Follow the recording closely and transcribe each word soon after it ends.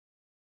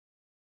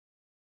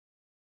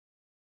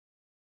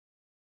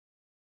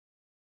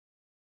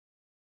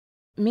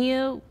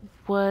Mia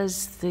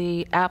was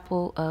the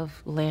apple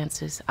of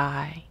Lance's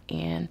eye,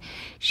 and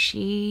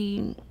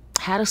she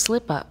had a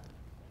slip up,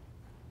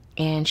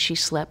 and she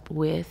slept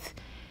with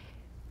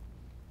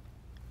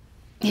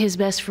his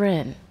best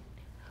friend,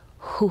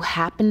 who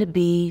happened to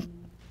be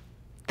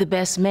the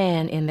best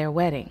man in their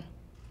wedding.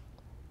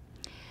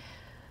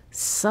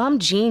 Some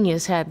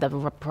genius had the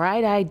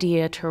bright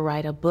idea to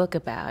write a book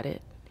about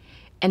it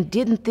and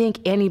didn't think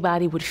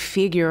anybody would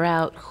figure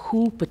out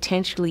who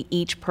potentially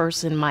each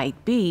person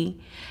might be.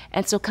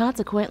 And so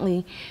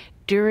consequently,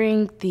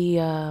 during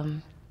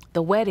the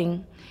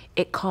wedding,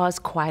 it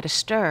caused quite a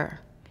stir.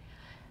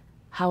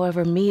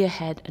 However, Mia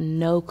had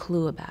no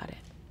clue about it.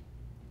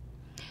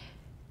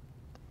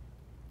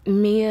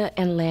 Mia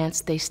and Lance,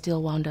 they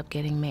still wound up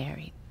getting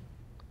married.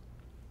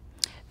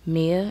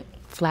 Mia,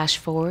 flash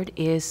forward,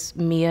 is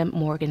Mia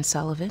Morgan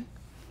Sullivan.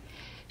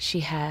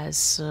 She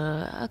has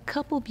a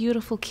couple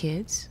beautiful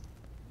kids.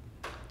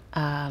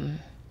 Her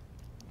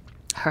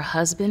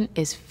husband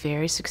is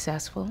very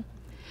successful.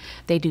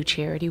 They do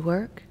charity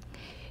work.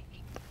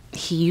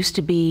 He used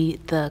to be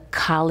the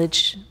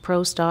college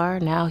pro star.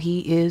 Now he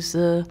is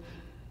a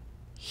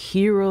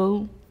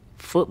hero,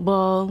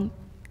 football,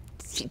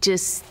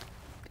 just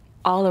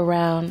all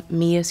around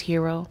Mia's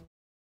hero.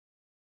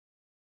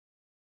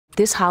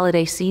 This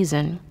holiday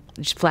season,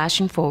 just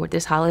flashing forward,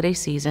 this holiday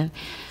season,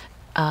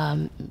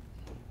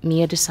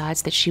 Mia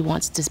decides that she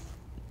wants to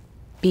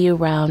be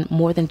around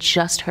more than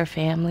just her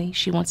family.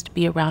 She wants to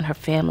be around her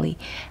family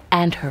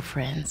and her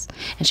friends.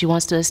 And she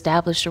wants to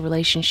establish a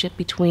relationship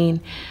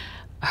between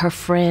her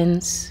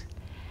friends,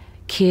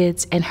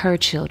 kids, and her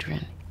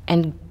children,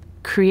 and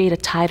create a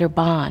tighter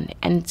bond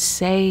and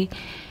say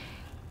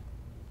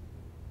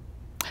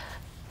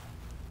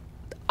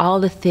all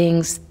the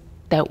things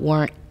that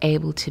weren't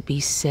able to be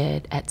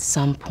said at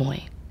some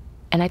point.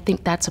 And I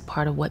think that's a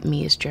part of what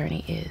Mia's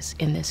journey is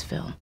in this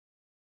film.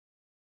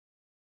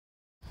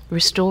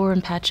 Restore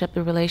and patch up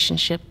the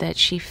relationship that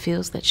she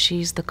feels that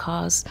she's the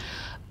cause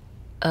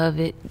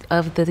of it,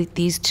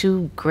 these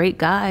two great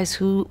guys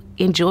who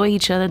enjoy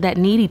each other, that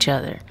need each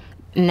other.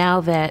 Now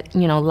that,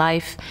 you know,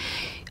 life,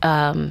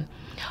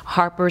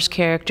 Harper's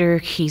character,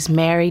 he's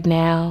married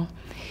now.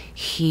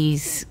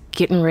 He's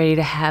getting ready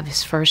to have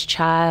his first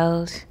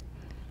child.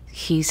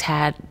 He's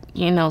had,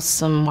 you know,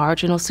 some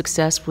marginal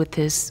success with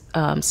his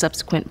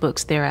subsequent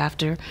books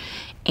thereafter.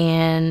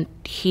 And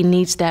he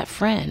needs that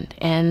friend.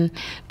 And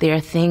there are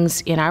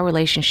things in our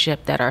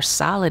relationship that are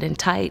solid and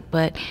tight,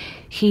 but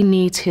he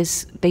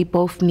needs they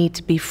both need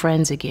to be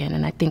friends again.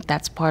 And I think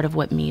that's part of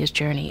what Mia's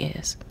journey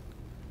is.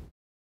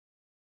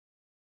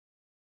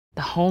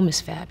 The home is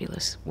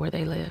fabulous where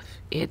they live.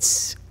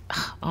 It's,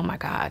 oh my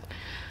God,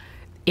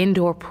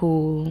 indoor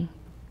pool.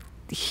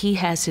 He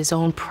has his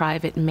own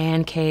private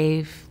man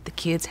cave. The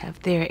kids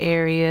have their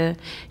area.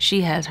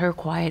 She has her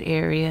quiet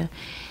area.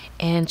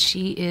 And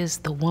she is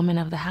the woman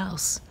of the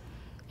house,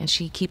 and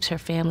she keeps her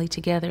family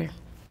together.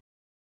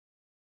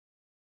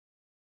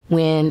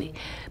 When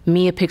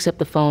Mia picks up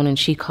the phone and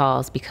she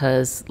calls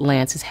because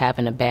Lance is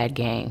having a bad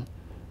game,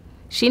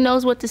 she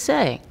knows what to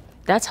say.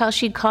 That's how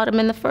she caught him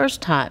in the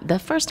first time. The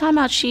first time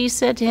out, she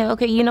said to him,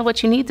 okay, you know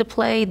what, you need to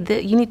play,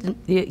 you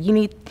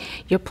need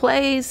your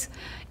plays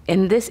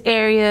in this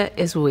area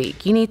is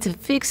weak. You need to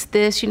fix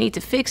this, you need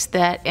to fix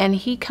that. And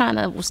he kind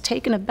of was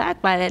taken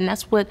aback by that, and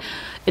that's what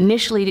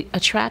initially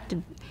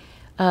attracted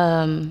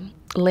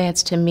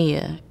Lance to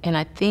Mia. And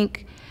I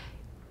think,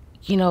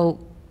 you know,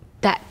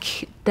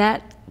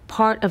 that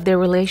part of their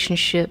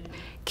relationship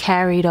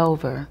carried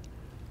over.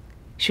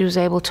 She was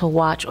able to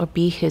watch or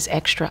be his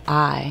extra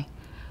eye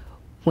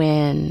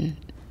when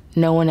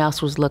no one else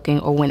was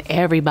looking, or when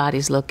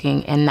everybody's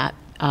looking, and not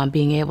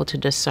being able to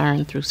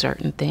discern through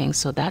certain things.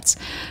 So that's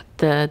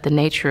the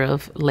nature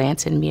of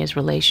Lance and Mia's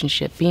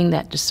relationship, being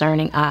that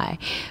discerning eye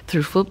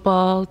through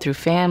football, through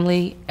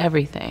family,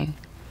 everything.